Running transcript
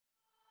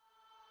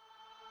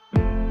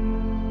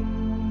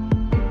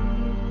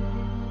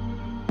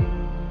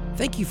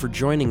Thank you for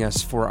joining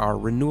us for our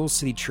Renewal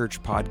City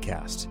Church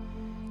podcast.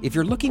 If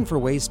you're looking for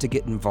ways to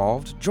get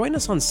involved, join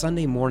us on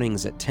Sunday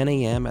mornings at 10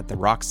 a.m. at the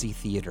Roxy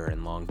Theater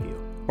in Longview,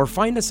 or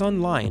find us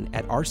online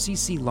at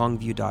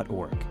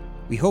rcclongview.org.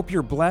 We hope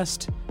you're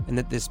blessed and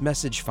that this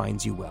message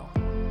finds you well.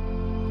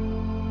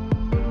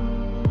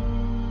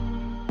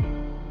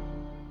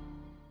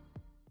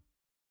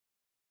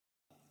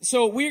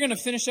 So we're going to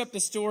finish up the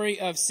story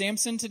of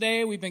Samson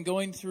today. We've been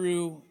going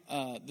through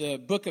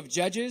the book of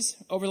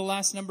Judges over the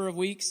last number of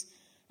weeks.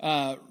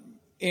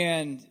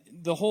 And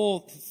the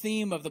whole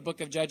theme of the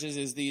book of Judges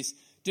is these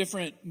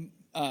different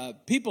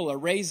people are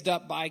raised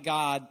up by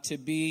God to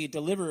be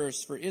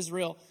deliverers for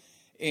Israel.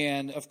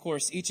 And, of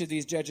course, each of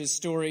these judges'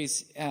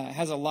 stories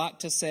has a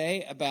lot to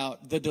say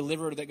about the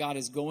deliverer that God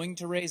is going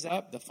to raise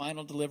up, the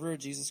final deliverer,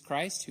 Jesus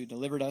Christ, who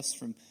delivered us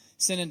from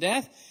sin and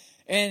death.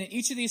 And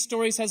each of these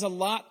stories has a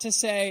lot to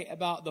say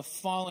about the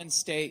fallen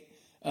state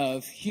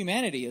of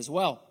humanity as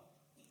well.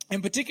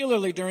 And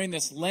particularly during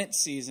this Lent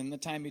season, the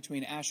time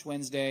between Ash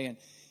Wednesday and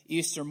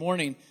Easter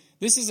morning,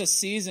 this is a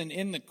season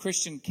in the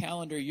Christian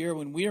calendar year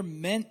when we are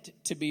meant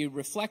to be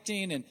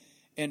reflecting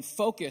and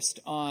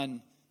focused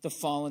on the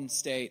fallen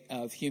state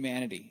of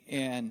humanity.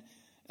 And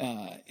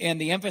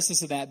the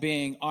emphasis of that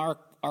being our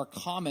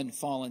common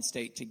fallen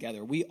state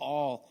together. We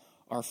all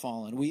are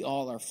fallen. We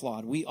all are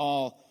flawed. We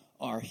all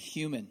are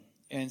human.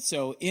 And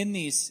so in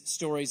these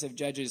stories of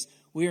Judges,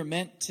 we are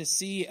meant to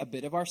see a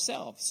bit of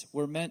ourselves.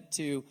 We're meant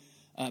to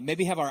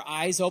maybe have our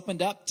eyes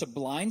opened up to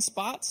blind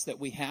spots that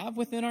we have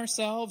within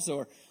ourselves,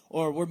 or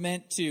we're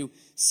meant to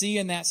see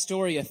in that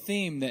story a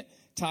theme that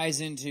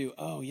ties into,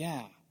 oh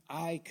yeah,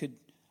 I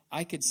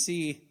could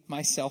see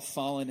myself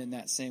fallen in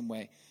that same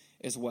way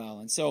as well.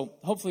 And so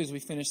hopefully as we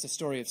finish the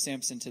story of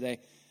Samson today,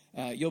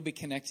 you'll be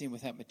connecting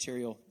with that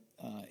material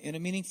in a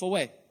meaningful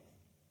way.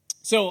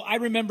 So I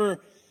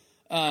remember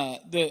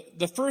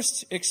the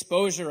first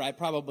exposure I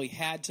probably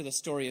had to the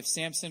story of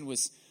Samson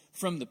was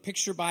from the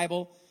picture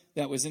Bible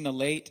that was in the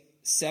late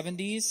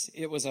 70s.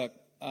 It was a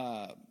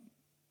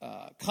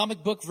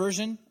comic book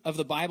version of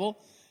the Bible.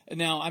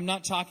 Now, I'm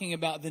not talking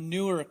about the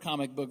newer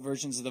comic book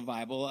versions of the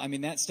Bible. I mean,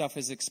 that stuff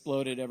has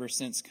exploded ever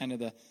since kind of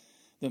the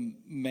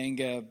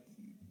manga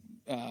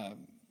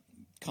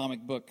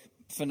comic book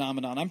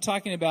phenomenon. I'm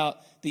talking about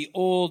the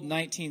old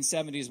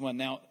 1970s one.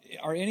 Now,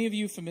 are any of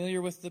you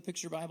familiar with the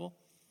picture Bible?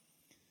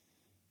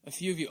 A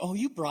few of you. Oh,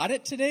 you brought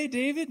it today,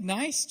 David?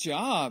 Nice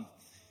job.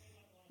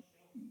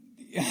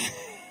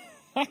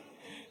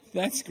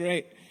 That's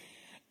great.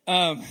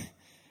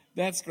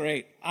 That's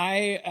great.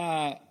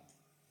 I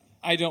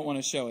don't want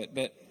to show it,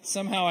 but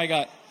somehow I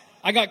got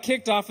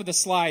kicked off of the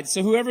slides.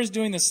 So whoever's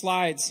doing the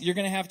slides, you're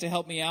going to have to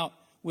help me out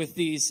with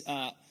these.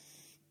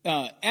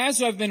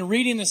 As I've been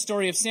reading the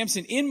story of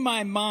Samson, in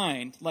my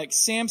mind, like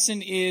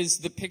Samson is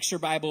the picture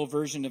Bible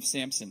version of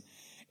Samson.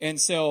 And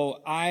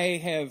so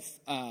I've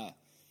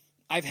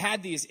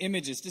had these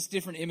images, just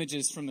different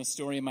images from the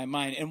story in my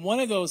mind. And one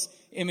of those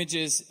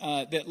images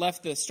that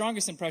left the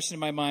strongest impression in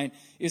my mind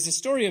is the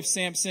story of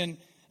Samson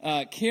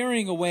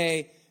carrying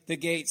away the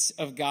gates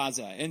of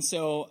Gaza. And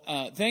so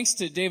thanks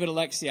to David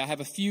Alexia, I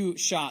have a few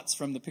shots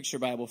from the picture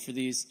Bible for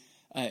these.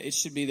 It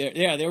should be there.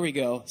 Yeah, there we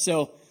go.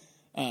 So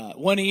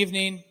one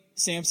evening,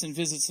 Samson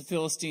visits the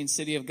Philistine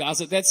city of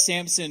Gaza. That's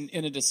Samson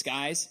in a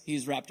disguise.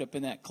 He's wrapped up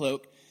in that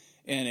cloak.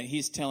 And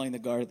he's telling the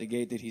guard at the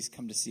gate that he's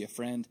come to see a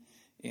friend.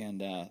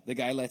 And the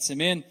guy lets him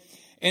in.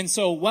 And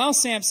so while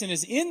Samson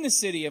is in the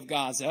city of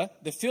Gaza,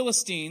 the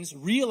Philistines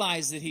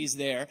realize that he's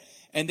there,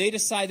 and they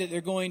decide that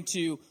they're going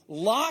to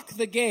lock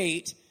the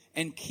gate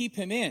and keep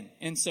him in.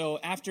 And so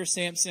after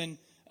Samson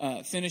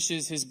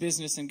finishes his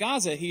business in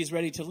Gaza, he's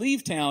ready to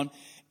leave town,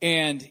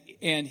 and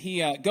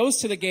he goes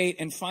to the gate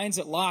and finds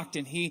it locked,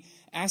 and he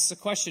asks the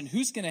question,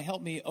 who's going to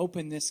help me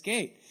open this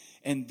gate?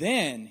 And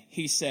then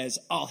he says,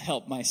 I'll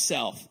help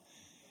myself.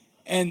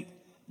 And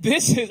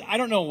this is, I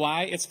don't know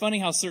why. It's funny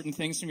how certain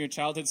things from your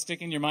childhood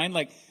stick in your mind.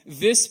 Like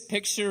this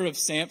picture of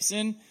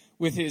Samson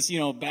with his,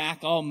 back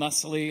all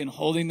muscly and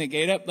holding the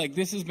gate up. Like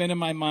this has been in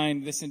my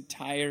mind this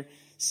entire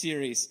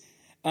series.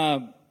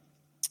 And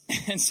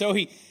so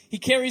he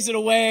carries it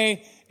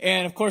away.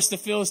 And of course the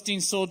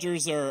Philistine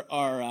soldiers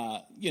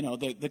are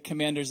the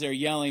commanders there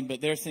yelling,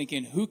 but they're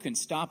thinking, who can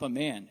stop a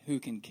man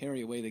who can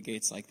carry away the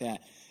gates like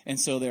that? And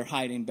so they're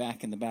hiding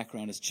back in the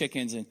background as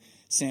chickens, and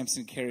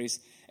Samson carries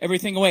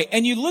everything away.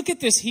 And you look at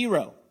this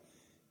hero.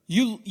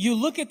 You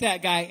look at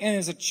that guy, and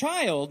as a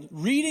child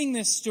reading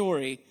this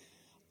story,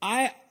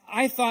 I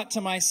thought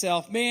to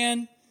myself,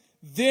 man,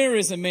 there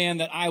is a man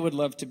that I would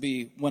love to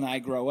be when I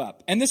grow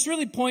up. And this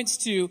really points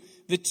to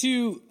the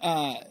two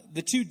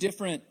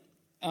different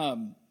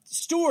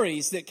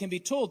stories that can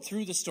be told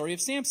through the story of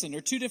Samson,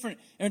 or two different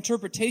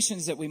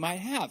interpretations that we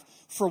might have.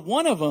 For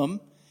one of them,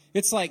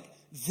 it's like,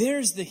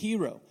 there's the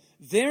hero.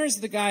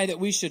 There's the guy that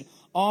we should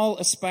all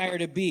aspire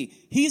to be.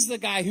 He's the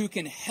guy who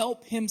can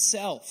help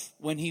himself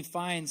when he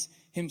finds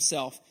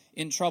himself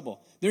in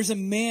trouble. There's a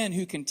man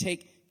who can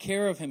take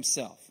care of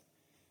himself.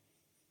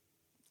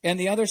 And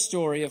the other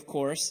story, of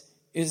course,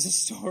 is a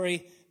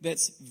story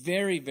that's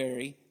very,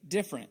 very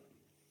different.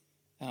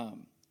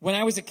 When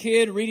I was a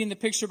kid reading the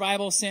picture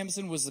Bible,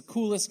 Samson was the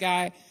coolest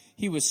guy.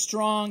 He was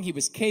strong. He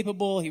was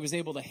capable. He was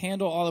able to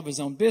handle all of his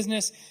own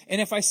business.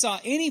 And if I saw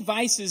any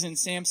vices in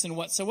Samson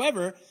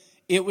whatsoever,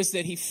 it was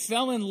that he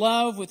fell in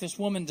love with this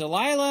woman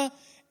Delilah,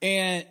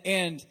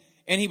 and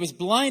he was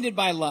blinded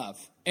by love.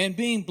 And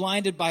being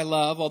blinded by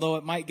love, although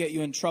it might get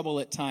you in trouble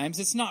at times,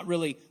 it's not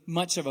really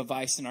much of a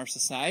vice in our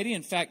society.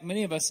 In fact,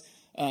 many of us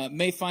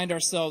may find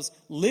ourselves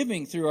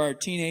living through our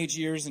teenage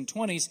years and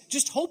 20s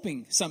just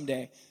hoping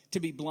someday to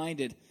be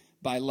blinded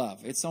by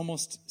love. It's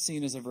almost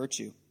seen as a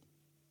virtue.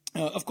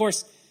 Of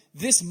course,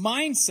 this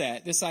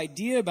mindset, this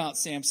idea about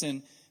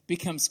Samson,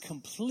 becomes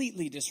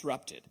completely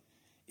disrupted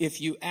if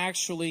you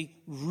actually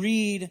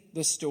read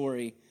the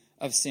story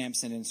of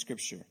Samson in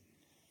Scripture.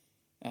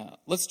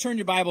 Let's turn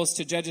your Bibles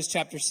to Judges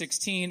chapter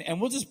 16, and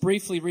we'll just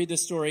briefly read the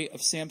story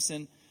of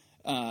Samson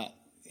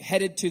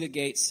headed to the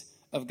gates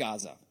of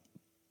Gaza.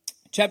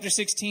 Chapter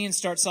 16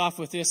 starts off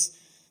with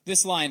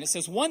this line. It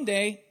says, "One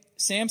day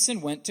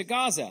Samson went to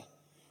Gaza,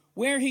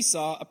 where he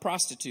saw a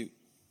prostitute."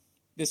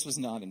 This was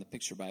not in the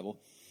picture Bible.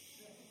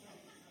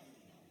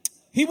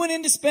 "He went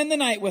in to spend the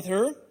night with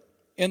her,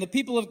 and the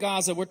people of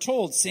Gaza were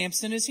told,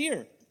 'Samson is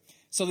here.'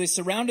 So they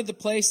surrounded the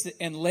place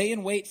and lay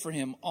in wait for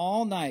him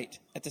all night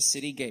at the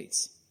city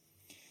gates.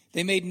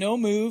 They made no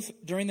move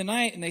during the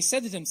night, and they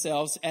said to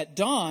themselves, 'At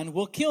dawn,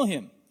 we'll kill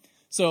him.'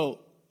 So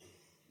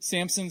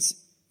Samson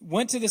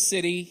went to the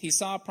city. He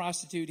saw a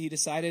prostitute. He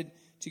decided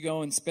to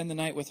go and spend the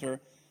night with her.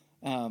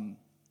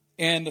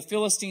 And the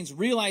Philistines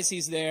realize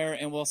he's there,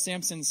 and while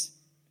Samson's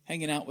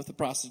hanging out with the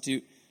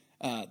prostitute,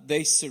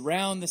 they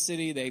surround the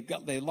city.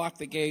 They lock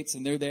the gates,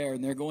 and they're there,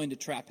 and they're going to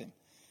trap him.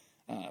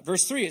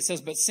 Verse 3, it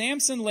says, "But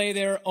Samson lay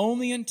there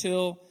only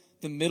until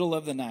the middle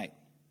of the night.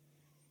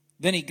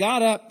 Then he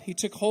got up, he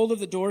took hold of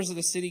the doors of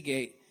the city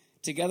gate,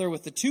 together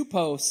with the 2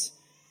 posts,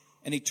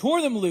 and he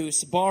tore them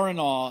loose, bar and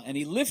all, and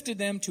he lifted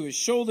them to his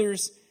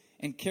shoulders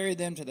and carried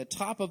them to the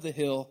top of the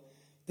hill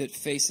that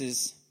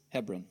faces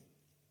Hebron."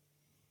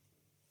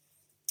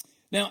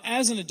 Now,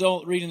 as an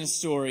adult reading the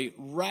story,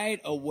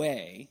 right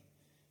away,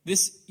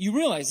 you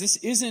realize this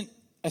isn't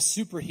a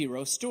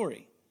superhero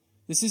story.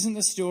 This isn't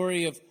the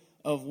story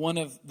of one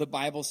of the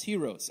Bible's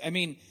heroes. I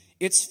mean,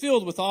 it's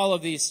filled with all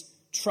of these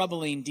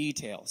troubling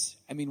details.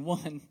 I mean,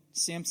 one,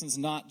 Samson's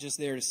not just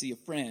there to see a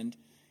friend.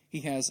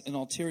 He has an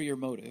ulterior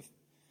motive.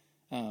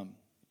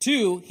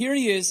 2, here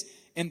he is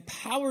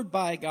empowered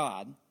by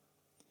God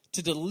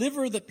to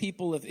deliver the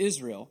people of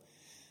Israel.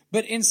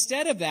 But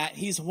instead of that,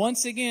 he's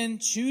once again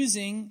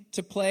choosing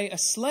to play a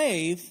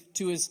slave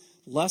to his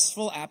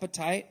lustful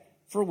appetite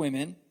for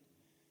women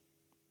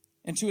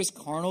and to his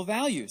carnal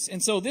values.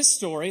 And so this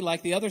story,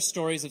 like the other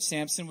stories of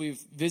Samson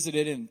we've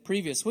visited in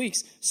previous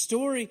weeks,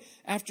 story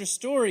after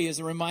story is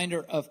a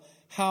reminder of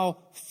how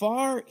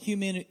far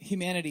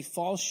humanity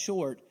falls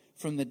short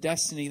from the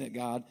destiny that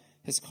God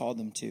has called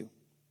them to.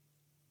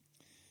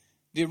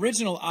 The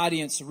original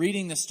audience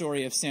reading the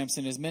story of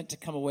Samson is meant to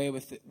come away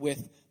with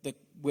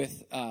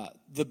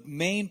the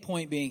main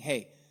point being,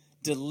 hey,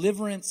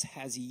 deliverance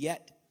has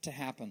yet to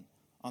happen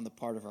on the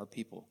part of our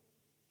people.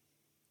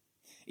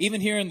 Even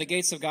here in the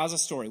Gates of Gaza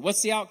story,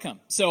 what's the outcome?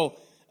 So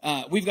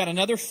we've got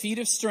another feat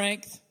of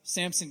strength.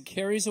 Samson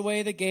carries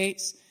away the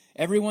gates.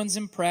 Everyone's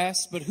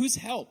impressed. But who's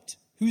helped?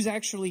 Who's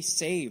actually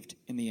saved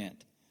in the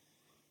end?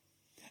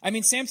 I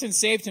mean, Samson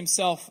saved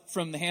himself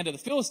from the hand of the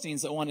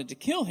Philistines that wanted to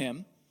kill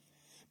him.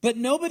 But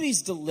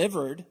nobody's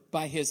delivered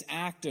by his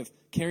act of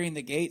carrying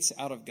the gates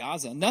out of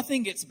Gaza.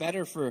 Nothing gets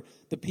better for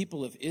the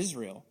people of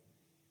Israel.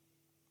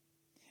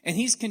 And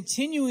he's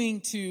continuing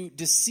to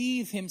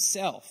deceive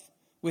himself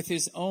with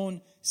his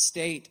own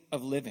state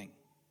of living.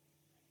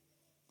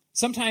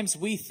 Sometimes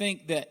we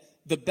think that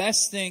the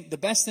best thing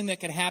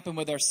that could happen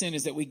with our sin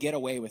is that we get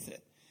away with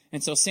it.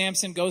 And so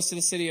Samson goes to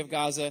the city of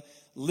Gaza,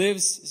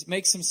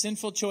 makes some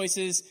sinful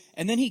choices,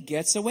 and then he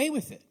gets away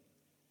with it.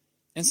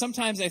 And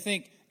sometimes I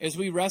think as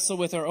we wrestle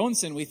with our own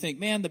sin, we think,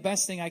 man, the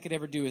best thing I could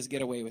ever do is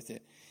get away with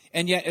it.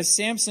 And yet as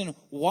Samson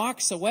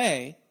walks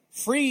away,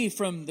 free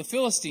from the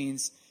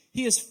Philistines,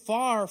 he is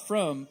far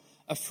from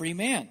a free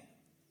man.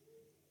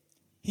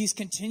 He's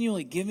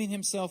continually giving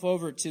himself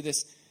over to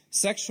this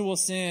sexual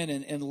sin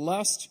and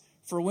lust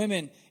for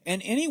women.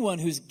 And anyone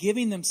who's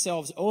giving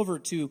themselves over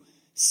to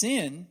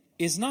sin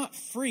is not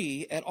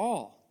free at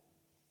all.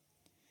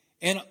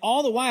 And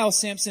all the while,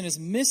 Samson is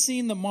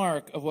missing the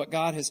mark of what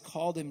God has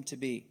called him to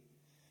be.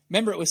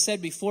 Remember, it was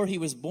said before he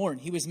was born,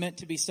 he was meant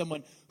to be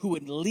someone who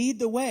would lead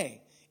the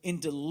way in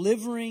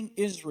delivering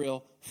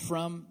Israel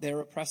from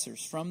their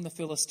oppressors, from the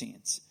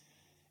Philistines.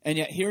 And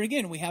yet here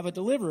again, we have a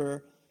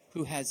deliverer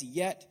who has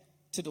yet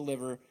to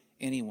deliver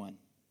anyone.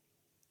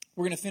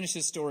 We're going to finish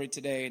this story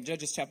today in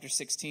Judges chapter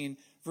 16,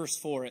 verse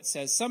 4. It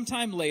says,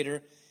 "Sometime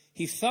later,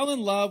 he fell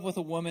in love with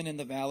a woman in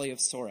the valley of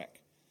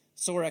Sorek."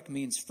 Sorek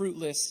means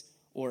fruitless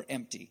or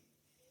empty.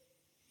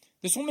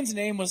 This woman's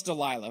name was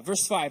Delilah.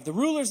 Verse 5, "The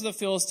rulers of the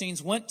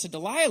Philistines went to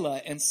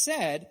Delilah and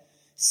said,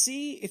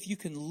 'See if you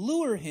can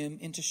lure him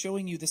into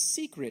showing you the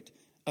secret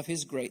of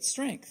his great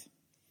strength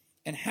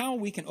and how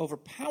we can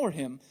overpower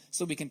him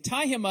so we can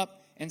tie him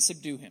up and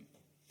subdue him.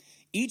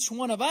 Each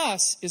one of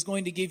us is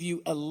going to give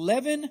you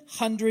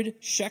 1,100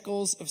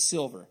 shekels of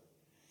silver.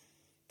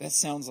 That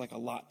sounds like a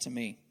lot to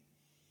me.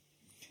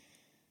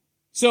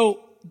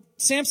 So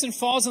Samson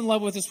falls in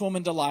love with this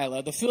woman,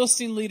 Delilah. The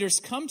Philistine leaders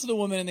come to the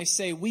woman and they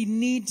say, we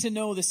need to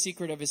know the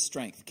secret of his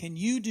strength. Can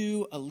you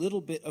do a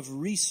little bit of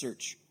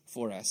research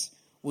for us?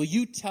 Will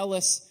you tell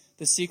us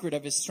the secret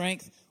of his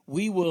strength?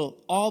 We will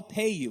all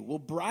pay you. We'll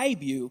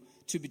bribe you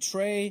to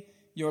betray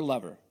your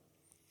lover.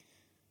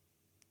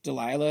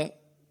 Delilah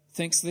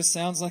thinks this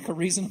sounds like a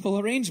reasonable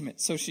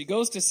arrangement. So she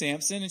goes to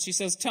Samson and she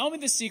says, tell me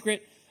the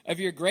secret of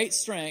your great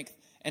strength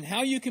and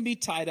how you can be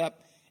tied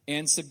up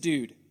and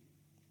subdued.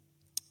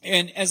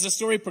 And as the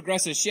story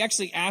progresses, she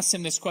actually asks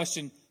him this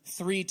question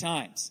 3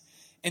 times.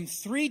 And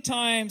 3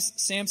 times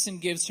Samson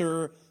gives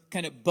her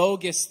kind of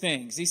bogus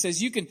things. He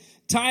says, you can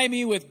tie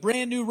me with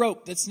brand new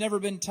rope that's never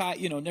been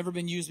tied, never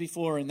been used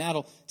before, and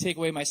that'll take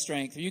away my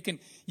strength. Or you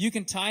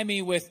can tie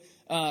me with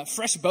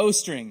fresh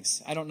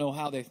bowstrings. I don't know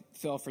how they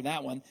fell for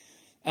that one.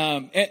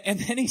 And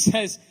then he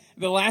says,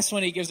 the last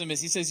one he gives him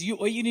is, he says,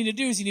 what you need to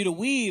do is you need to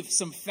weave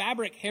some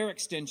fabric hair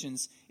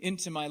extensions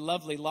into my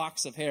lovely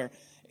locks of hair,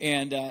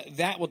 and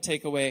that will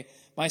take away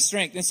my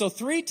strength. And so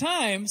 3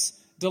 times,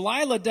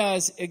 Delilah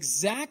does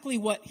exactly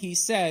what he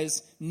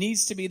says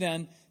needs to be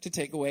done to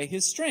take away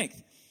his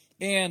strength.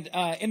 And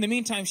in the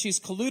meantime, she's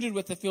colluded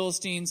with the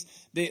Philistines.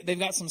 They've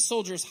got some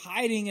soldiers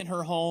hiding in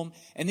her home.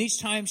 And each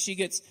time she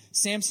gets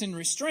Samson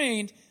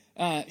restrained,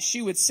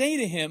 she would say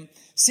to him,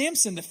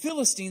 Samson, the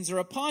Philistines are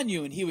upon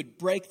you. And he would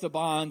break the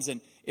bonds,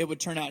 and it would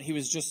turn out he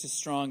was just as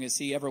strong as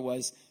he ever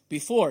was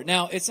before.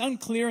 Now, it's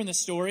unclear in the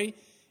story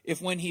if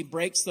when he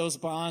breaks those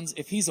bonds,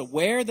 if he's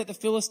aware that the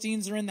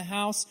Philistines are in the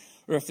house,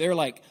 or if they're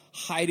like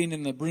hiding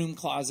in the broom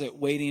closet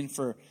waiting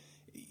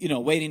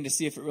to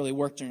see if it really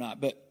worked or not.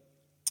 But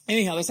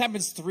anyhow, this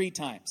happens 3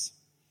 times.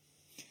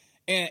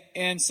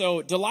 And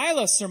so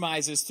Delilah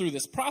surmises through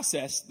this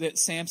process that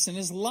Samson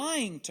is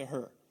lying to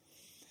her.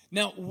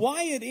 Now,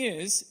 why it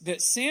is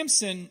that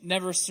Samson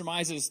never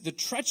surmises the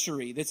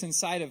treachery that's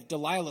inside of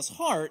Delilah's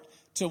heart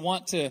to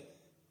want to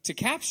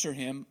capture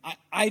him,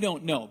 I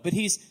don't know. But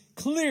he's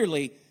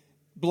clearly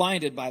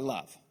blinded by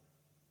love.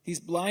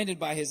 He's blinded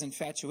by his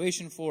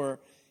infatuation for her.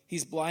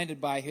 He's blinded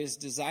by his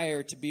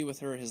desire to be with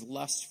her, his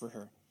lust for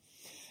her.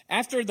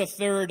 After the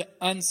 3rd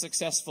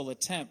unsuccessful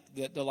attempt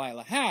that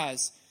Delilah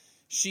has,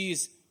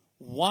 she's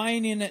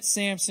whining at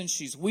Samson.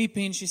 She's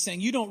weeping. She's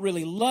saying, you don't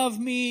really love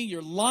me.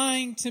 You're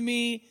lying to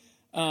me.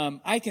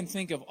 I can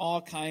think of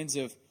all kinds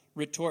of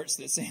retorts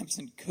that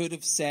Samson could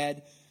have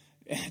said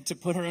to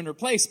put her in her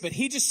place, but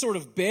he just sort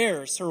of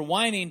bears her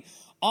whining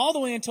all the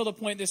way until the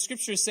point the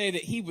scriptures say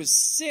that he was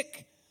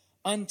sick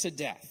unto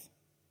death.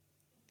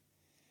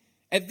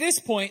 At this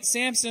point,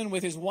 Samson,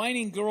 with his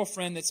whining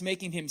girlfriend that's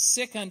making him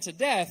sick unto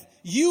death,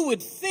 you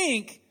would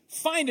think,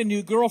 find a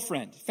new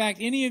girlfriend. In fact,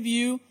 any of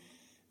you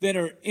that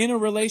are in a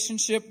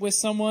relationship with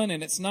someone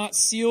and it's not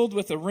sealed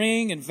with a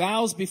ring and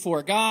vows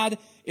before God,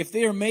 if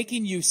they are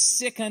making you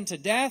sick unto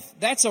death,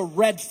 that's a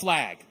red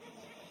flag.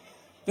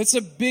 That's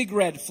a big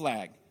red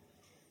flag.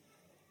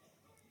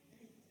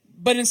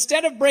 But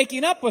instead of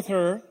breaking up with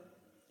her,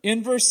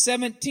 in verse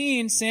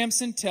 17,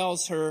 Samson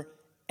tells her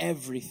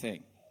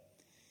everything.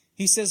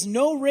 He says,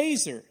 no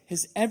razor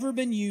has ever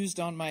been used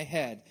on my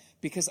head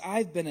because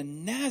I've been a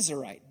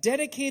Nazirite,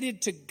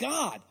 dedicated to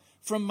God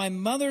from my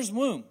mother's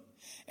womb.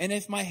 And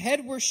if my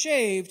head were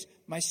shaved,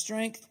 my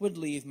strength would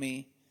leave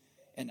me,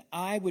 and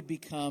I would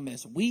become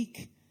as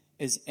weak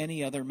as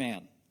any other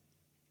man.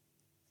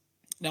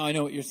 Now, I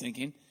know what you're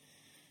thinking.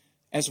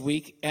 As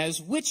weak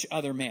as which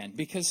other man?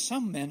 Because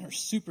some men are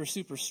super,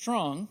 super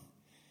strong,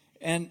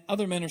 and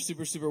other men are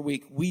super, super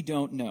weak. We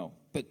don't know.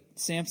 But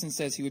Samson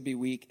says he would be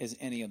weak as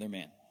any other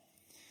man.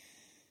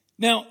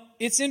 Now,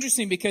 it's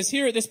interesting because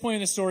here at this point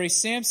in the story,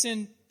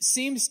 Samson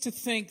seems to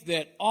think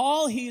that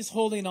all he's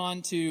holding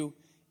on to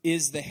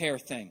is the hair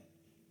thing.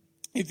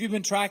 If you've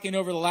been tracking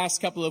over the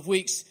last couple of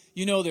weeks,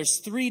 you know there's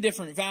 3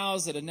 different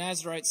vows that a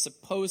Nazirite's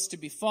supposed to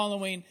be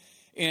following.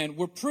 And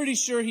we're pretty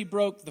sure he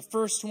broke the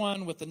first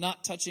one with the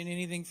not touching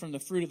anything from the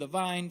fruit of the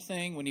vine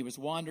thing when he was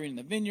wandering in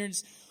the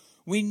vineyards.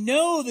 We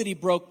know that he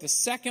broke the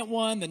second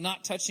one, the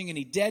not touching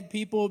any dead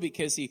people,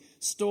 because he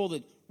stole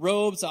the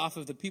robes off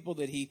of the people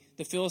the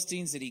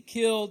Philistines that he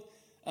killed,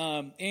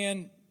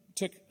 and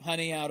took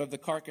honey out of the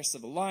carcass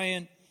of the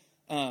lion.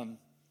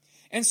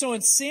 And so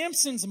in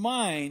Samson's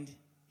mind,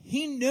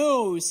 he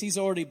knows he's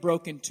already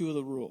broken 2 of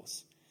the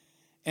rules.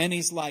 And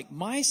he's like,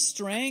 my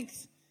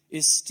strength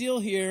is still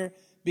here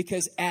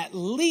because at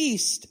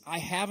least I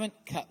haven't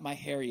cut my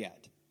hair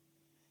yet.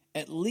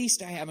 At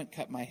least I haven't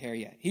cut my hair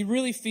yet. He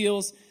really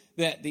feels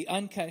that the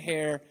uncut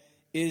hair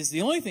is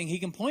the only thing he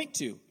can point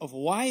to of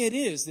why it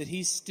is that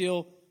he's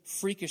still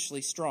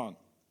freakishly strong.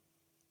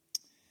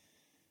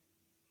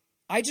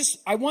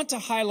 I want to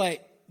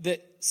highlight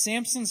that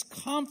Samson's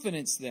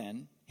confidence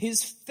then,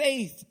 his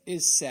faith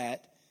is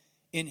set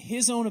in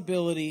his own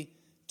ability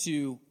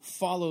to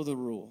follow the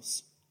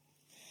rules.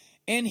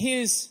 And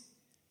his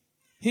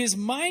his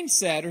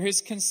mindset or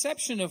his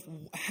conception of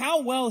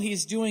how well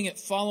he's doing at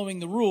following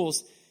the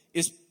rules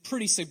is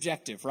pretty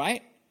subjective,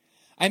 right?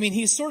 I mean,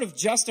 he's sort of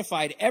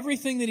justified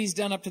everything that he's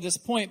done up to this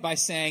point by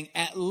saying,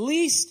 at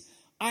least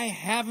I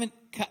haven't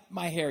cut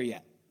my hair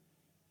yet.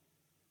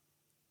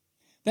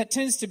 That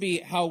tends to be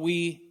how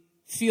we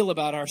feel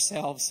about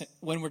ourselves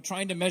when we're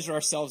trying to measure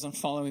ourselves on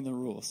following the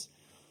rules.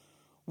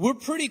 We're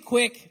pretty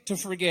quick to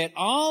forget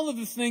all of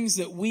the things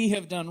that we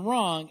have done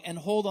wrong and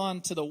hold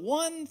on to the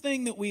one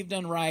thing that we've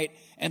done right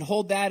and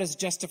hold that as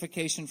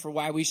justification for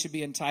why we should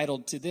be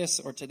entitled to this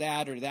or to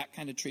that or that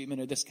kind of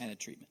treatment or this kind of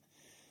treatment.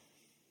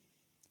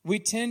 We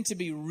tend to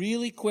be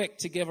really quick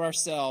to give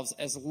ourselves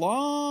as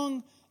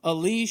long a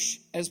leash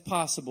as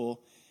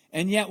possible,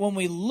 and yet when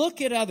we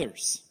look at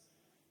others,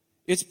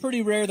 it's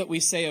pretty rare that we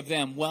say of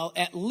them, well,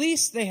 at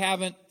least they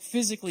haven't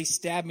physically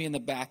stabbed me in the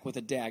back with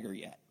a dagger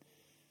yet.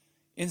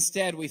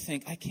 Instead, we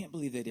think, I can't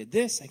believe they did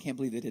this, I can't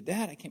believe they did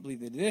that, I can't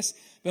believe they did this.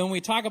 But when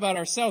we talk about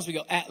ourselves, we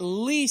go, at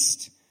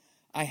least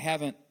I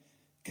haven't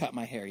cut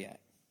my hair yet.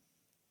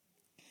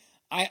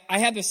 I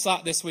had this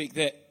thought this week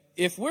that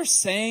if we're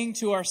saying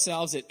to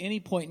ourselves at any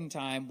point in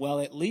time, well,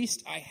 at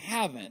least I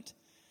haven't,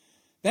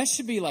 that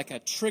should be like a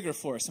trigger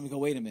for us. And we go,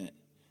 wait a minute.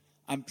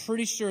 I'm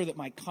pretty sure that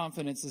my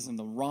confidence is in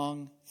the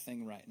wrong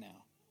thing right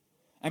now.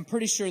 I'm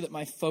pretty sure that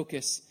my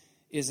focus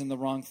is in the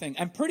wrong thing.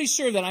 I'm pretty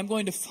sure that I'm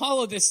going to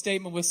follow this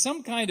statement with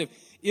some kind of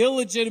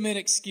illegitimate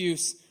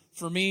excuse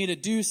for me to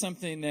do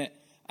something that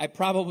I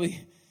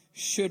probably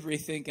should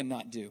rethink and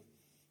not do.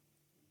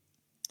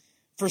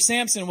 For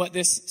Samson, what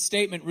this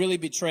statement really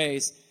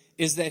betrays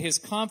is that his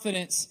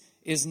confidence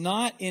is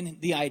not in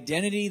the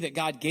identity that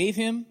God gave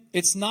him.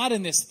 It's not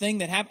in this thing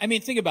that happened. I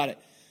mean, think about it.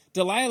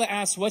 Delilah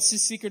asked, what's the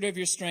secret of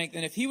your strength?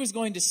 And if he was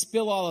going to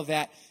spill all of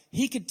that,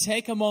 he could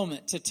take a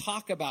moment to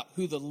talk about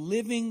who the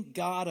living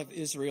God of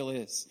Israel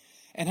is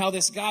and how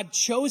this God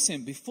chose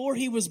him before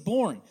he was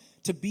born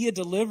to be a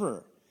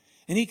deliverer.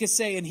 And he could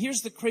say, and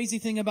here's the crazy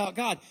thing about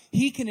God.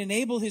 He can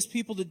enable his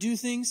people to do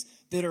things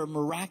that are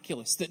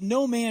miraculous, that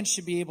no man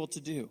should be able to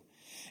do.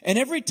 And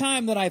every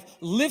time that I've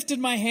lifted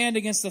my hand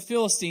against the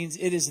Philistines,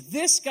 it is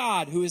this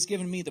God who has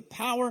given me the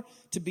power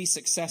to be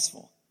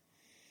successful.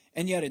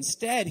 And yet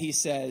instead he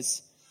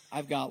says,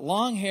 I've got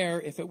long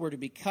hair. If it were to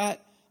be cut,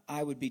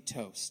 I would be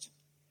toast.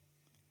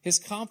 His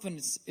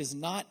confidence is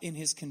not in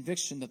his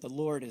conviction that the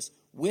Lord is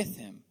with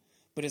him,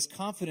 but his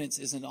confidence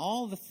is in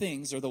all the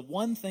things or the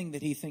one thing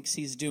that he thinks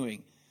he's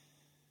doing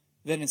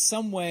that in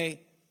some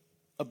way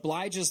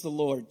obliges the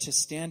Lord to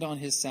stand on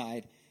his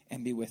side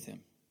and be with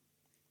him.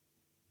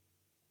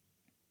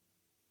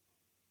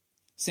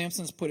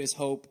 Samson's put his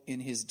hope in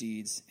his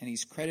deeds, and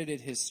he's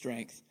credited his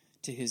strength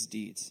to his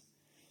deeds.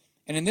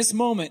 And in this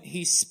moment,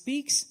 he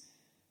speaks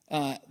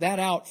that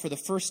out for the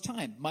first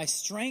time. My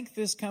strength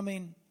is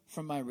coming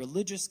from my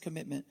religious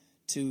commitment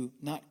to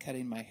not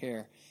cutting my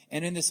hair.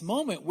 And in this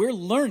moment, we're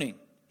learning.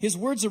 His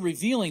words are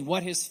revealing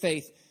what his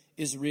faith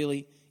is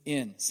really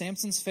in.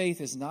 Samson's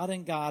faith is not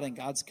in God and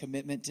God's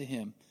commitment to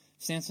him.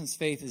 Samson's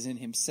faith is in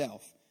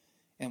himself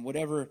and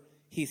whatever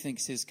he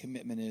thinks his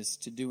commitment is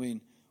to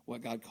doing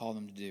what God called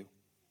him to do.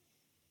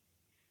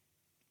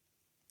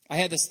 I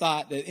had this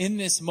thought that in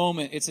this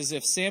moment, it's as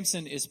if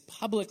Samson is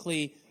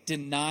publicly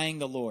denying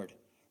the Lord.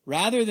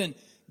 Rather than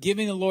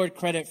giving the Lord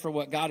credit for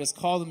what God has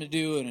called him to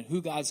do and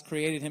who God's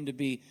created him to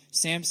be,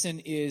 Samson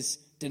is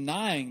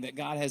denying that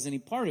God has any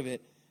part of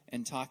it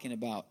and talking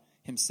about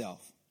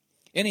himself.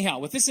 Anyhow,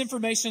 with this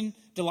information,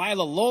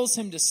 Delilah lulls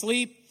him to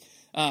sleep.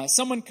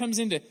 Someone comes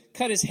in to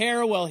cut his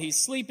hair while he's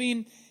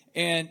sleeping.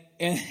 And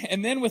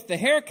then with the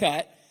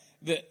haircut,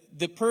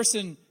 the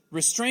person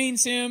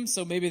restrains him,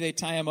 so maybe they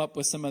tie him up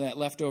with some of that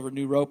leftover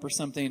new rope or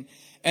something.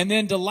 And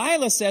then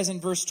Delilah says in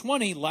verse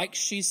 20, like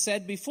she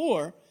said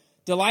before,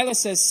 Delilah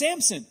says,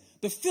 Samson,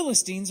 the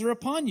Philistines are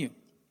upon you.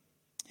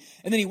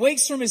 And then he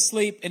wakes from his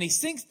sleep and he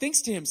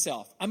thinks to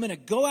himself, I'm going to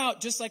go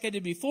out just like I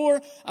did before.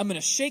 I'm going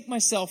to shake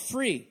myself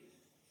free.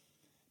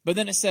 But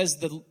then it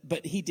says,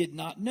 but he did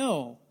not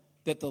know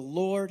that the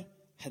Lord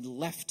had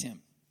left him.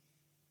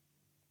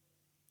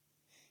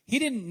 He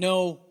didn't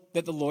know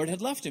that the Lord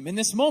had left him in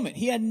this moment.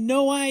 He had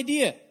no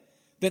idea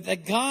that the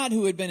God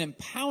who had been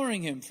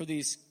empowering him for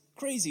these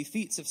crazy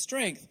feats of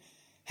strength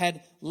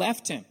had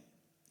left him.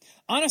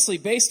 Honestly,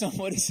 based on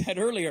what he said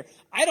earlier,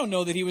 I don't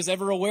know that he was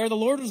ever aware the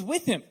Lord was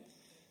with him.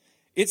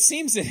 It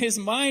seems that his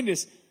mind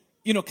is,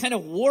 kind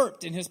of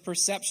warped in his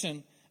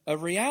perception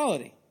of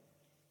reality.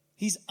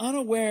 He's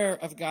unaware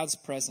of God's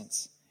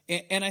presence.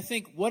 And I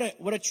think what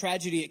a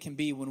tragedy it can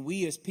be when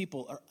we as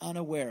people are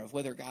unaware of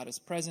whether God is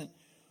present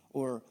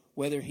or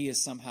whether he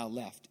is somehow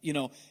left.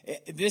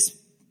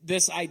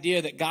 This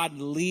idea that God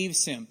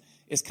leaves him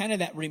is kind of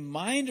that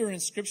reminder in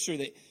Scripture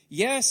that,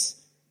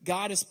 yes,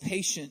 God is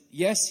patient.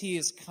 Yes, he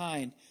is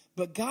kind.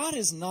 But God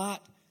is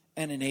not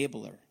an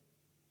enabler.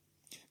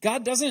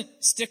 God doesn't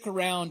stick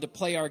around to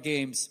play our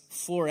games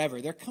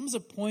forever. There comes a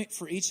point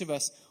for each of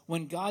us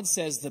when God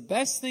says the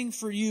best thing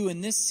for you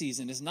in this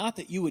season is not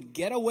that you would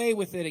get away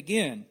with it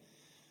again,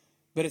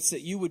 but it's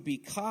that you would be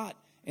caught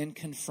and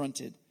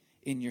confronted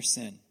in your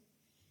sin.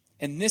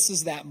 And this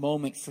is that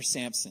moment for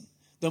Samson.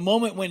 The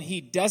moment when he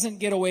doesn't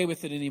get away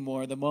with it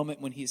anymore. The moment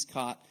when he's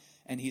caught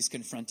and he's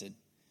confronted.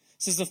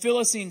 It says the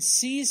Philistines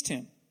seized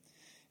him.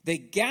 They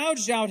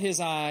gouged out his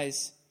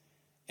eyes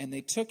and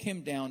they took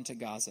him down to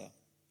Gaza,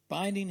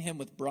 binding him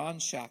with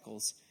bronze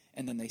shackles,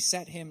 and then they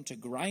set him to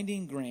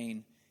grinding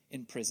grain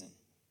in prison.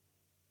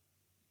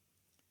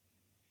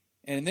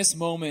 And in this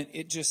moment,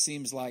 it just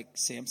seems like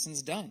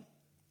Samson's done.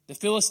 The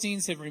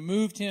Philistines have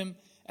removed him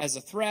as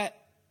a threat.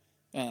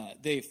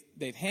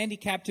 They've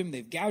handicapped him.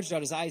 They've gouged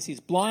out his eyes. He's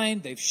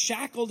blind. They've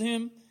shackled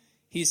him.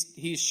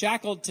 He's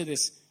shackled to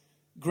this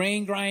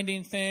grain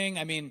grinding thing.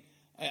 I mean,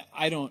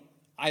 I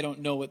don't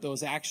know what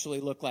those actually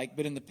look like,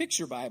 but in the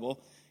picture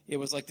Bible, it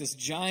was like this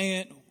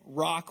giant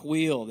rock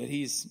wheel that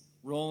he's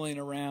rolling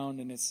around,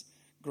 and it's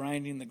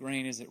grinding the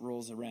grain as it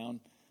rolls around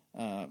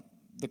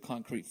the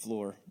concrete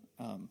floor.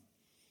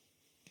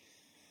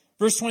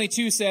 Verse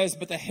 22 says,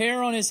 but the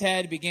hair on his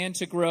head began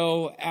to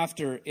grow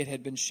after it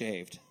had been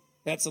shaved.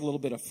 That's a little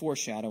bit of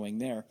foreshadowing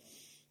there.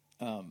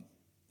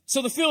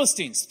 So the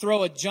Philistines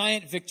throw a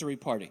giant victory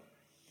party.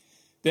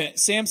 That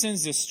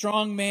Samson's this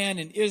strong man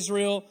in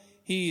Israel.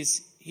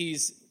 He's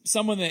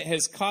someone that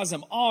has caused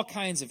them all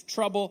kinds of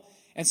trouble.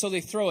 And so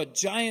they throw a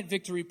giant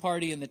victory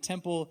party in the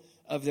temple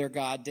of their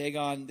god,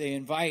 Dagon. They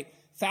invite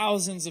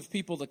thousands of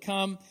people to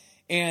come.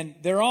 And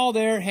they're all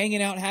there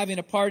hanging out, having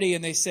a party.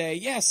 And they say,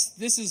 yes,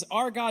 this is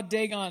our god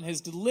Dagon has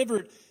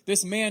delivered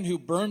this man who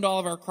burned all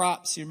of our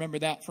crops. You remember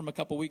that from a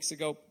couple weeks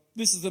ago?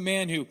 This is the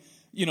man who,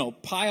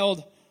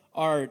 piled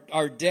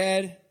our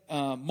dead,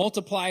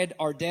 multiplied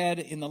our dead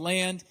in the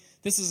land.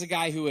 This is a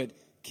guy who had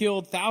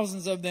killed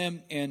thousands of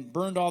them and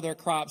burned all their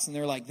crops. And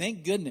they're like,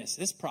 thank goodness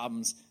this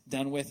problem's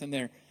done with. And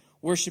they're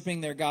worshiping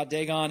their god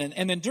Dagon.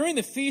 And then during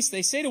the feast,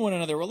 they say to one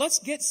another, well, let's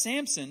get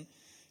Samson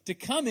to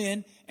come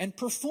in and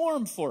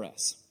perform for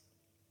us.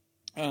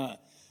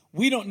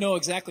 We don't know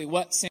exactly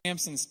what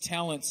Samson's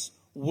talents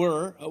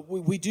were.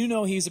 We do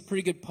know he's a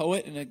pretty good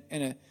poet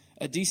and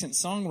a decent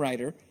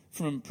songwriter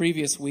from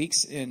previous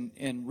weeks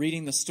in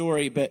reading the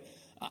story, but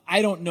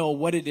I don't know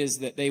what it is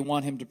that they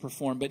want him to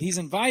perform. But he's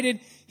invited,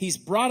 he's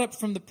brought up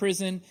from the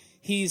prison,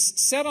 he's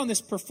set on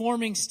this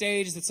performing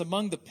stage that's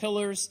among the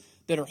pillars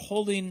that are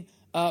holding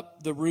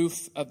up the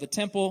roof of the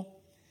temple.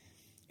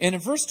 And in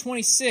verse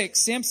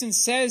 26, Samson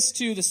says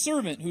to the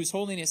servant who's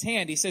holding his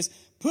hand, he says,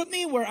 put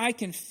me where I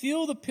can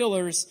feel the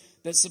pillars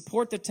that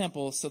support the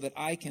temple so that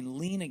I can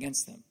lean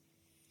against them.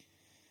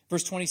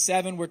 Verse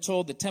 27, we're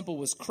told the temple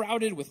was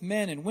crowded with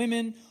men and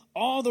women.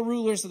 All the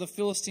rulers of the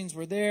Philistines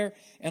were there.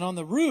 And on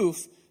the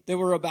roof, there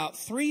were about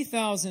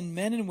 3,000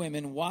 men and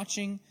women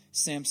watching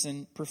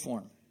Samson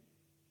perform.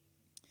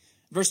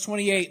 Verse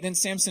 28, then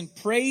Samson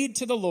prayed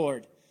to the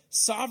Lord,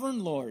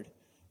 sovereign Lord,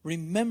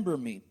 remember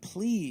me,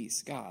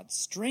 please, God,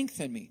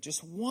 strengthen me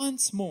just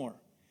once more.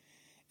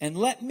 And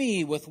let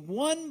me, with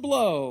one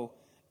blow,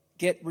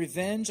 get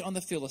revenge on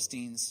the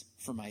Philistines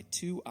for my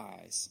 2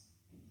 eyes.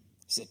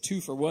 It's a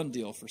 2-for-1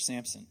 deal for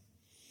Samson.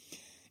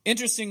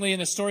 Interestingly, in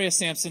the story of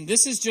Samson,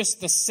 this is just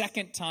the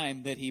second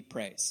time that he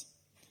prays.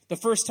 The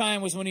first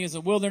time was when he was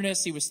in the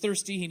wilderness. He was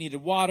thirsty. He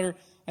needed water.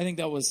 I think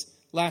that was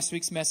last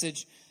week's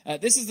message.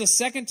 This is the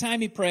second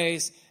time he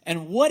prays.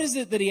 And what is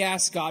it that he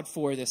asks God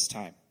for this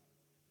time?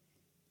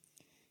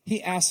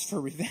 He asks for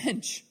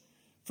revenge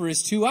for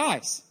his 2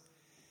 eyes.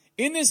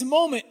 In this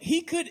moment,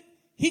 he could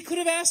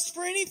have asked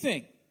for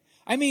anything.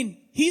 I mean,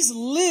 he's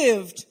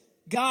lived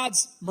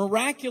God's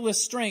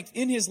miraculous strength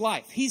in his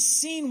life. He's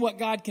seen what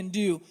God can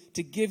do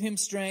to give him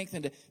strength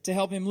and to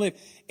help him live.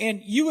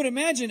 And you would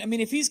imagine, I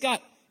mean, if he's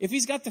got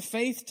the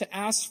faith to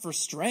ask for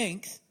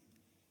strength,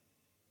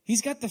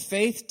 he's got the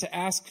faith to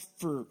ask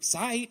for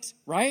sight,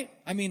 right?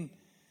 I mean,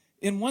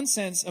 in one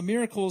sense, a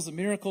miracle is a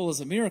miracle is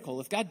a miracle.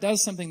 If God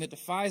does something that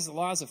defies the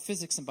laws of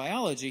physics and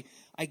biology,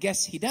 I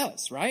guess he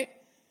does, right?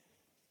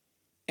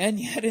 And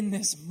yet in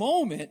this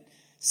moment,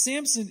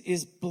 Samson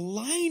is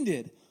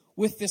blinded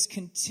with this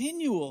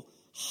continual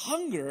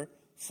hunger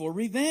for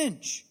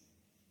revenge.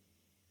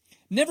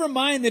 Never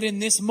mind that in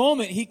this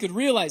moment he could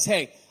realize,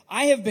 hey,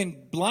 I have been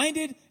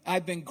blinded.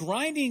 I've been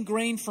grinding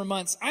grain for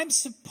months. I'm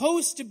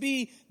supposed to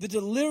be the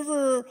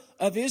deliverer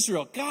of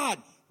Israel. God,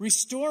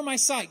 restore my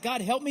sight.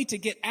 God, help me to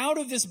get out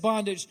of this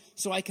bondage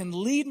so I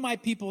can lead my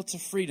people to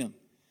freedom.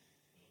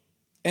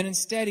 And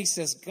instead he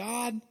says,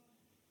 God,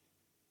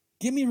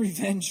 give me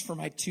revenge for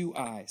my 2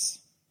 eyes.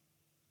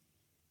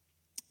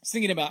 I was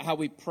thinking about how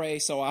we pray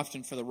so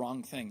often for the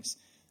wrong things.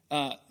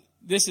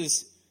 This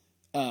is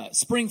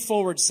Spring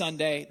Forward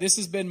Sunday. This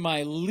has been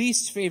my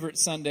least favorite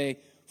Sunday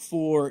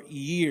for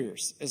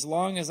years. As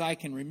long as I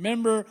can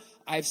remember,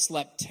 I've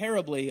slept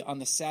terribly on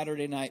the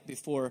Saturday night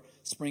before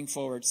Spring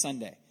Forward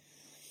Sunday.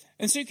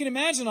 And so you can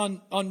imagine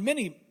on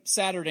many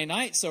Saturday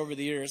nights over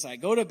the years, I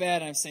go to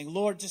bed and I'm saying,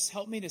 Lord, just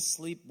help me to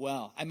sleep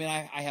well. I mean,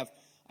 I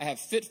have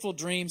fitful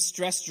dreams,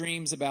 stress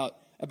dreams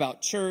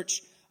about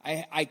church.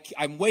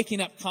 I'm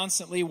waking up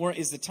constantly.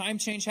 Is the time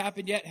change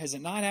happened yet? Has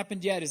it not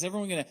happened yet? Is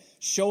everyone going to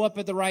show up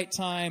at the right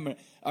time?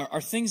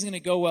 Are things going to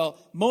go well?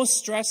 Most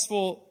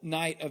stressful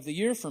night of the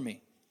year for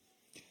me.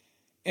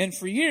 And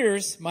for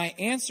years, my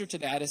answer to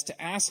that is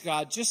to ask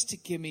God just to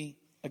give me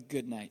a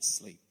good night's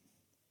sleep.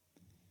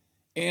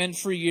 And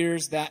for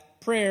years,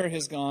 that prayer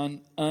has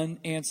gone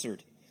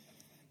unanswered.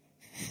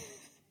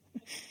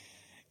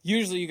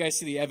 Usually you guys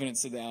see the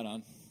evidence of that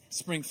on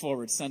Spring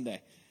Forward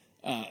Sunday.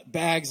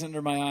 Bags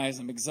under my eyes,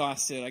 I'm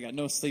exhausted, I got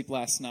no sleep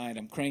last night,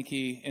 I'm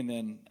cranky, and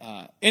then,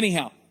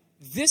 anyhow,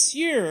 this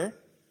year,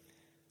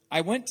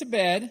 I went to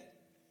bed,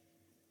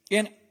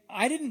 and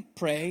I didn't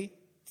pray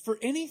for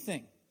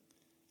anything.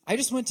 I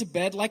just went to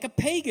bed like a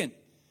pagan.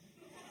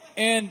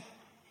 And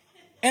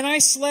I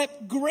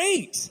slept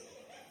great.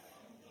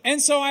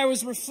 And so I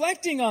was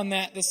reflecting on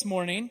that this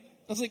morning.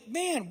 I was like,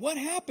 man, what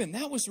happened?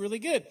 That was really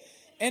good.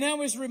 And I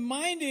was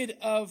reminded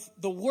of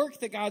the work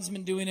that God's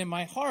been doing in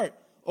my heart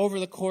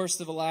over the course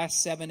of the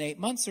last 7-8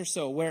 months or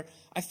so, where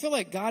I feel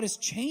like God is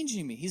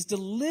changing me. He's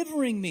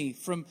delivering me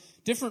from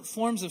different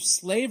forms of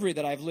slavery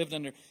that I've lived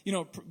under.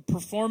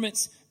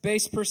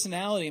 Performance-based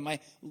personality. My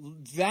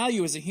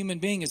value as a human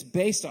being is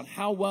based on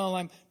how well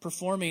I'm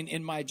performing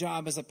in my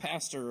job as a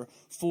pastor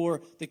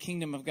for the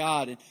kingdom of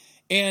God.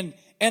 And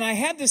I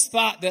had this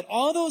thought that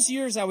all those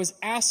years I was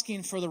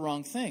asking for the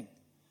wrong thing.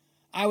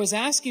 I was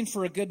asking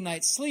for a good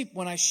night's sleep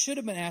when I should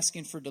have been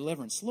asking for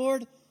deliverance.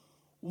 Lord,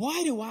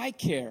 why do I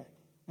care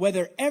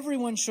whether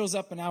everyone shows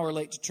up an hour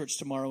late to church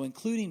tomorrow,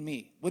 including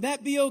me? Would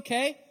that be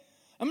okay?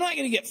 I'm not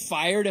going to get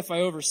fired if I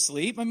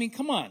oversleep. I mean,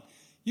 come on.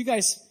 You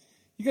guys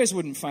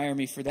wouldn't fire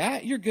me for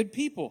that. You're good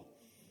people.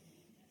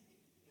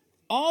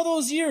 All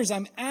those years,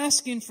 I'm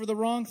asking for the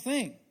wrong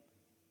thing.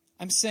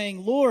 I'm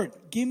saying, Lord,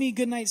 give me a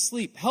good night's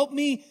sleep. Help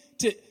me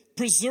to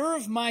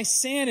preserve my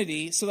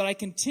sanity so that I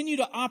continue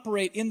to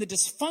operate in the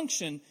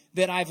dysfunction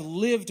that I've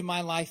lived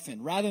my life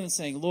in, rather than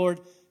saying,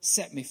 Lord,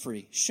 set me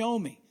free. Show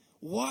me.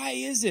 Why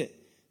is it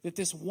that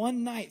this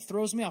one night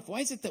throws me off? Why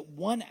is it that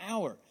 1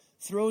 hour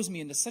throws me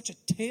into such a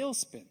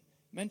tailspin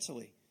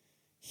mentally?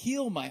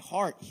 Heal my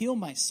heart, heal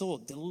my soul,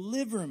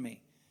 deliver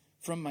me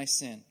from my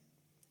sin.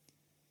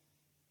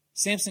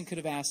 Samson could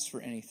have asked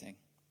for anything.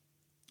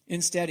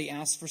 Instead, he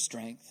asked for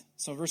strength.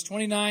 So verse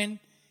 29,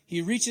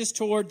 he reaches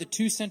toward the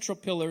 2 central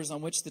pillars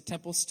on which the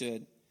temple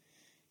stood.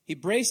 He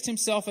braced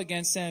himself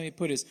against them. He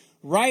put his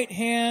right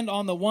hand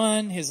on the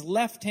one, his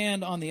left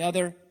hand on the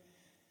other.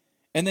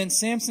 And then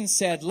Samson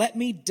said, let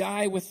me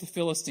die with the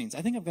Philistines.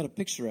 I think I've got a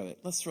picture of it.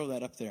 Let's throw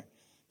that up there.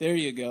 There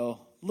you go.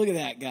 Look at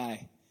that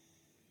guy.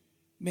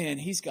 Man,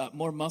 he's got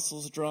more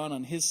muscles drawn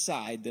on his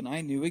side than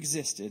I knew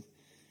existed.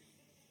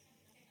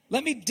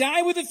 Let me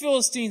die with the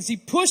Philistines. He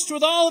pushed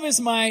with all of his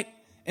might,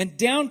 and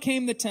down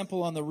came the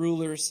temple on the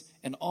rulers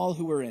and all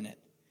who were in it.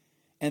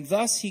 And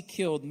thus he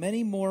killed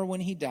many more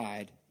when he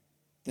died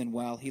than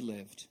while he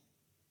lived.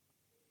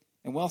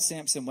 And while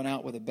Samson went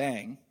out with a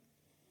bang,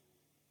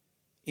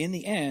 in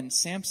the end,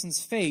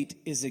 Samson's fate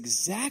is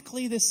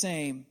exactly the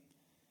same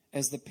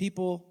as the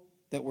people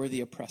that were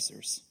the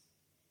oppressors.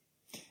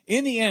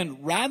 In the end,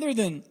 rather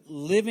than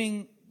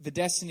living the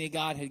destiny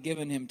God had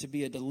given him to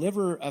be a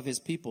deliverer of his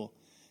people,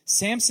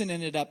 Samson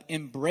ended up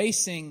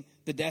embracing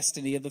the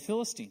destiny of the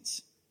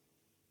Philistines,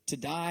 to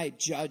die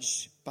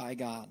judged by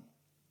God.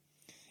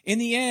 In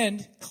the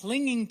end,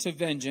 clinging to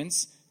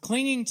vengeance,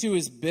 clinging to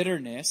his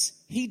bitterness,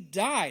 he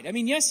died. I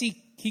mean, yes,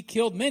 he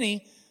killed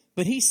many,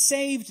 but he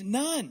saved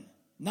none,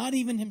 not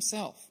even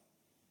himself.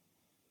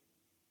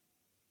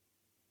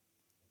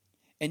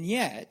 And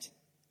yet,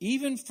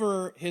 even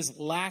for his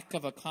lack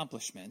of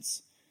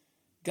accomplishments,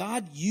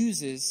 God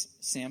uses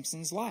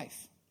Samson's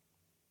life.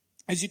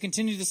 As you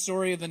continue the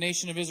story of the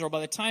nation of Israel,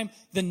 by the time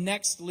the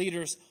next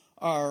leaders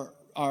are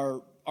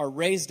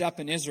raised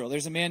up in Israel,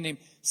 there's a man named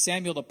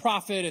Samuel the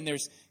prophet, and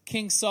there's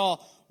King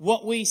Saul.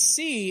 What we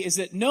see is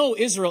that no,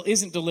 Israel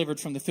isn't delivered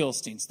from the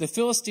Philistines. The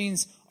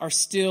Philistines are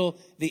still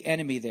the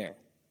enemy there.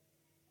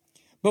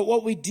 But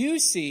what we do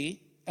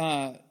see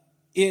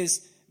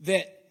is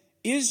that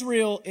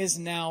Israel is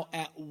now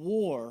at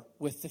war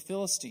with the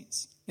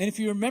Philistines. And if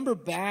you remember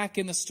back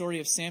in the story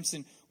of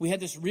Samson, we had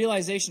this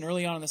realization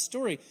early on in the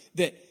story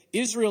that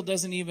Israel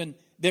doesn't even,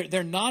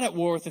 they're not at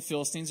war with the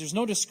Philistines. There's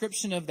no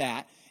description of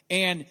that.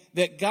 And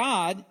that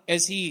God,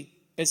 as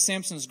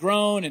Samson's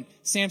grown, and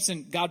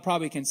Samson, God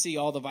probably can see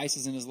all the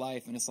vices in his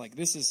life, and it's like,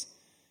 this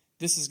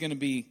is going to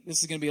be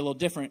a little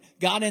different.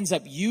 God ends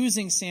up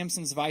using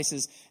Samson's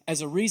vices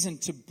as a reason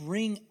to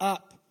bring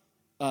up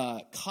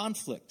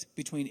conflict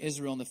between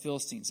Israel and the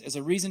Philistines, as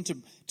a reason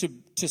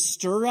to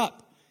stir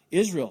up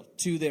Israel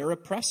to their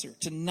oppressor,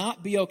 to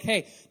not be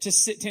okay, to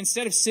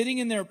instead of sitting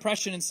in their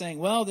oppression and saying,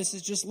 well, this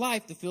is just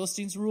life, the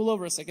Philistines rule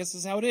over us, I guess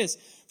this is how it is,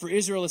 for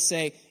Israel to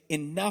say,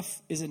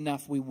 enough is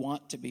enough, we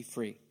want to be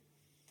free.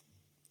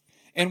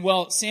 And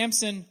while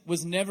Samson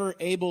was never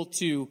able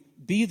to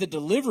be the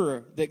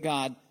deliverer that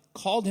God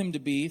called him to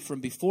be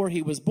from before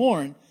he was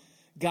born,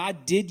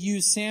 God did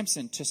use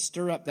Samson to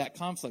stir up that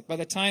conflict. By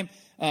the time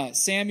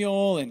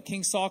Samuel and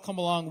King Saul come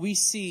along, we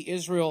see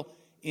Israel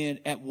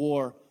at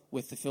war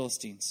with the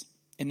Philistines.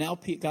 And now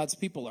God's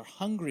people are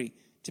hungry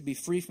to be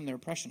free from their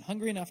oppression,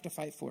 hungry enough to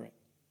fight for it.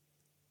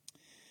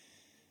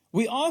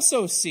 We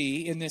also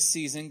see in this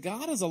season,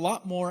 God is a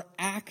lot more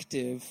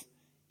active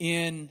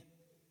in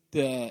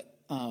the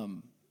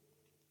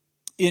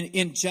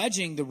in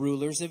judging the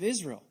rulers of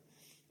Israel.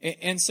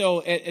 And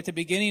so at the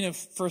beginning of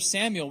 1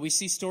 Samuel, we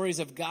see stories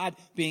of God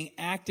being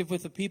active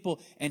with the people,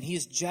 and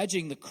he's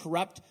judging the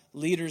corrupt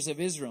leaders of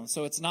Israel.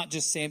 So it's not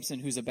just Samson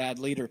who's a bad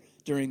leader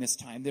during this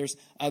time. There's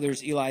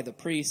others, Eli the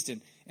priest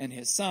and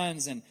his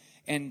sons,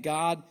 and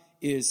God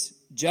is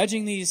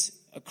judging these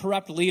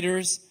corrupt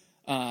leaders,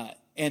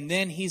 and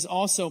then he's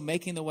also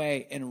making the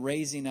way and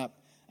raising up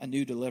a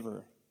new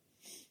deliverer.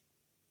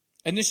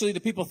 Initially, the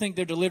people think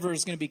their deliverer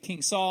is going to be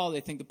King Saul. They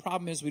think the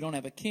problem is we don't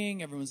have a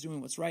king. Everyone's doing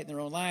what's right in their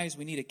own lives.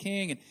 We need a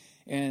king.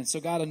 And so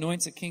God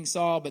anoints a King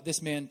Saul, but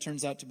this man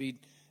turns out to be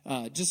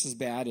just as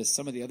bad as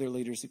some of the other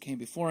leaders who came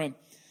before him.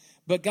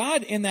 But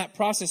God, in that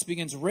process,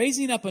 begins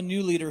raising up a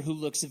new leader who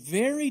looks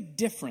very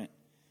different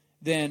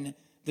than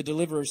the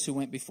deliverers who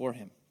went before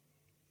him.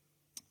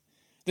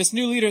 This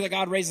new leader that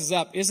God raises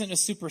up isn't a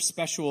super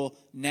special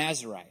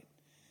Nazirite.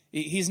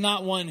 He's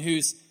not one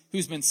who's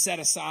been set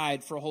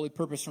aside for a holy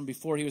purpose from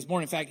before he was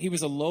born. In fact, he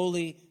was a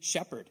lowly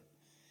shepherd.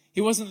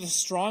 He wasn't the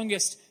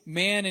strongest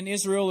man in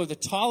Israel or the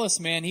tallest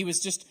man. He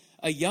was just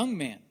a young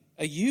man,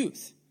 a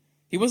youth.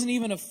 He wasn't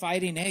even of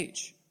fighting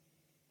age.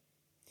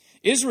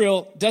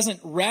 Israel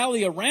doesn't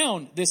rally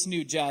around this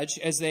new judge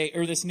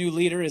this new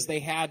leader as they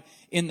had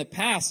in the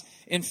past.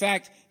 In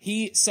fact,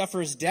 he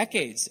suffers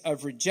decades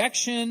of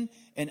rejection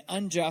and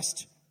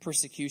unjust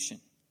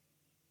persecution.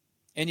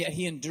 And yet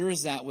he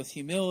endures that with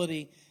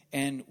humility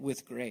and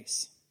with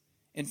grace.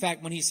 In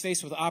fact, when he's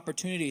faced with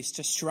opportunities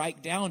to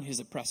strike down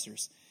his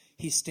oppressors,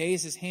 he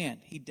stays his hand.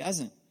 He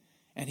doesn't.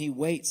 And he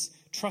waits,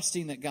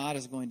 trusting that God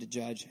is going to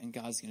judge and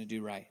God's going to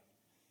do right.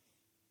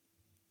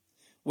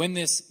 When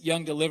this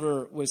young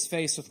deliverer was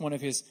faced with one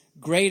of his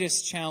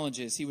greatest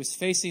challenges, he was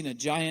facing a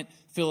giant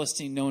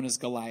Philistine known as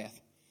Goliath.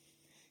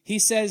 He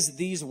says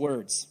these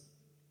words.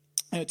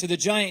 To the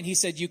giant, he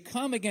said, "You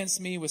come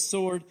against me with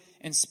sword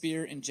and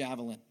spear and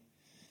javelin.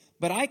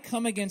 But I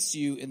come against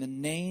you in the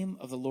name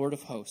of the Lord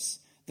of hosts,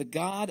 the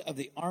God of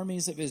the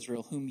armies of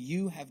Israel, whom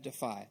you have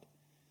defied.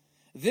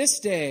 This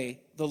day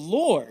the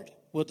Lord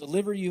will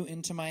deliver you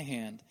into my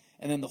hand,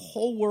 and then the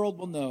whole world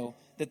will know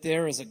that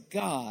there is a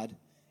God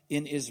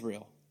in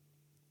Israel."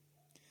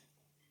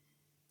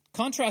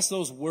 Contrast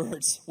those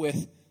words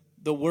with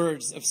the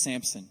words of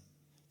Samson.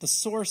 "The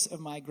source of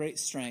my great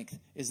strength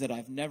is that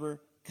I've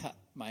never cut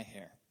my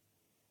hair."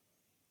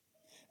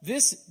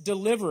 This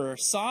deliverer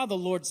saw the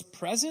Lord's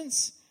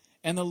presence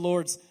and the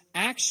Lord's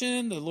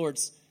action, the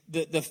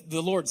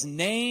Lord's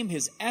name,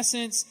 his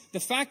essence, the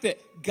fact that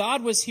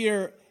God was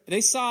here.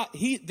 They saw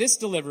this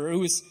deliverer, who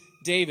was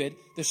David,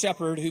 the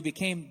shepherd, who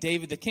became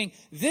David the king.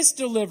 This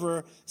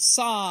deliverer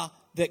saw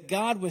that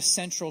God was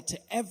central to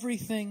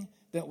everything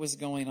that was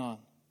going on.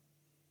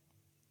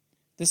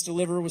 This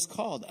deliverer was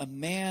called a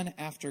man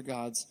after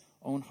God's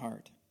own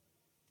heart.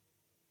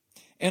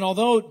 And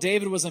although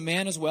David was a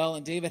man as well,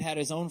 and David had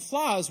his own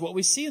flaws, what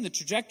we see in the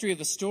trajectory of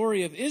the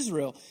story of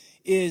Israel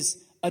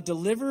is a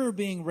deliverer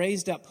being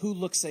raised up who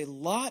looks a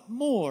lot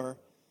more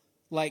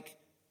like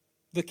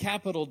the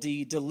capital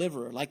D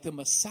deliverer, like the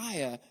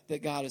Messiah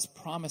that God is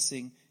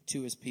promising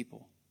to his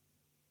people.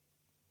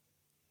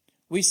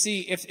 We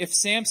see if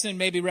Samson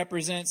maybe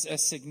represents a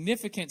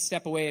significant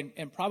step away,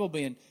 and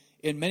probably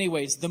in many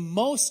ways the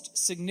most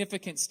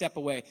significant step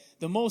away,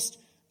 the most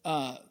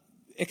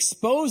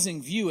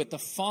exposing view at the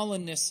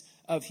fallenness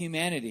of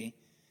humanity,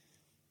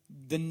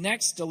 the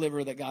next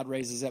deliverer that God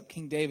raises up,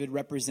 King David,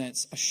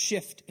 represents a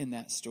shift in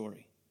that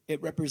story.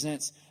 It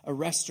represents a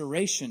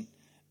restoration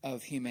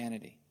of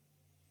humanity.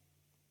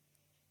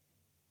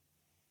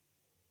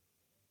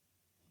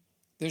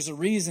 There's a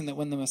reason that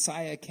when the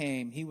Messiah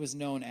came, he was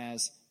known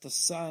as the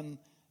Son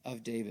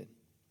of David.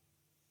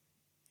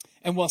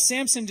 And while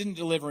Samson didn't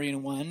deliver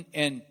anyone,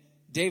 and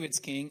David's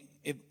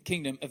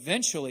kingdom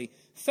eventually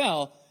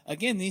fell,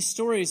 again, these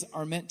stories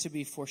are meant to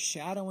be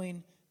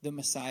foreshadowing the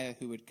Messiah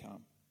who would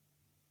come.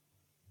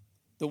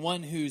 The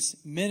one whose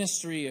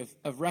ministry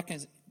of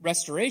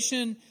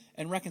restoration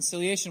and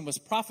reconciliation was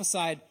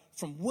prophesied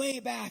from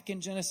way back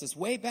in Genesis,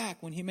 way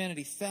back when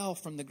humanity fell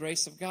from the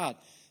grace of God.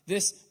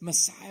 This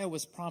Messiah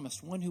was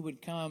promised, one who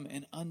would come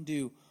and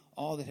undo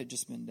all that had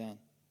just been done.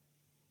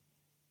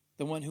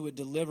 The one who would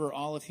deliver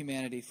all of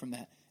humanity from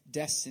that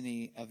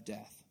destiny of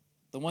death.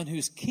 The one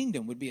whose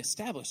kingdom would be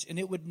established and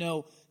it would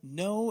know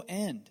no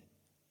end.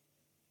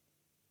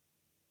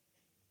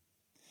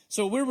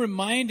 So we're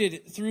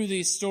reminded through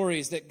these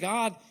stories that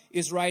God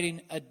is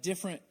writing a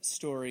different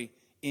story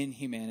in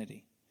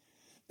humanity.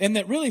 And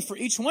that really for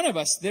each one of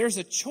us, there's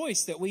a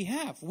choice that we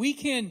have. We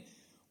can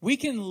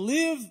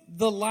live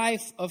the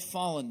life of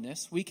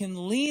fallenness. We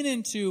can lean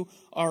into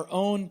our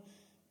own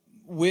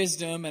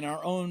wisdom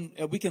and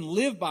we can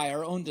live by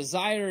our own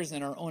desires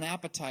and our own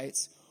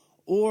appetites,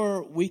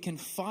 or we can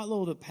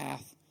follow the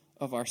path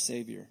of our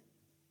Savior.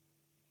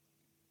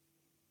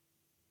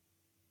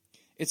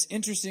 It's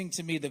interesting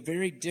to me the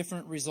very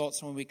different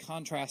results when we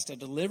contrast a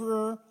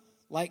deliverer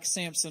like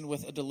Samson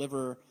with a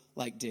deliverer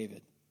like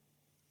David.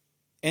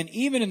 And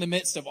even in the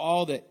midst of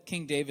all that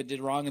King David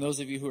did wrong, and those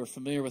of you who are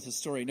familiar with his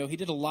story know he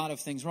did a lot of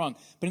things wrong.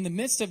 But in the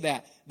midst of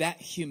that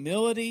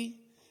humility,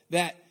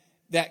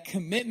 that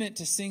commitment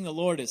to seeing the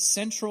Lord as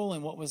central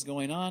in what was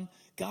going on,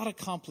 God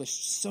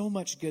accomplished so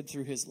much good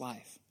through his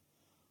life.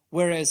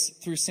 Whereas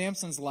through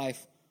Samson's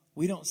life,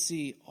 we don't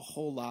see a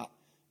whole lot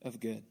of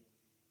good.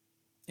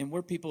 And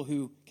we're people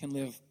who can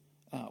live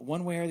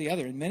one way or the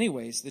other. In many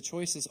ways, the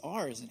choice is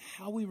ours and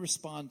how we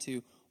respond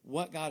to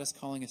what God is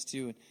calling us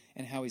to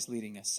and how he's leading us.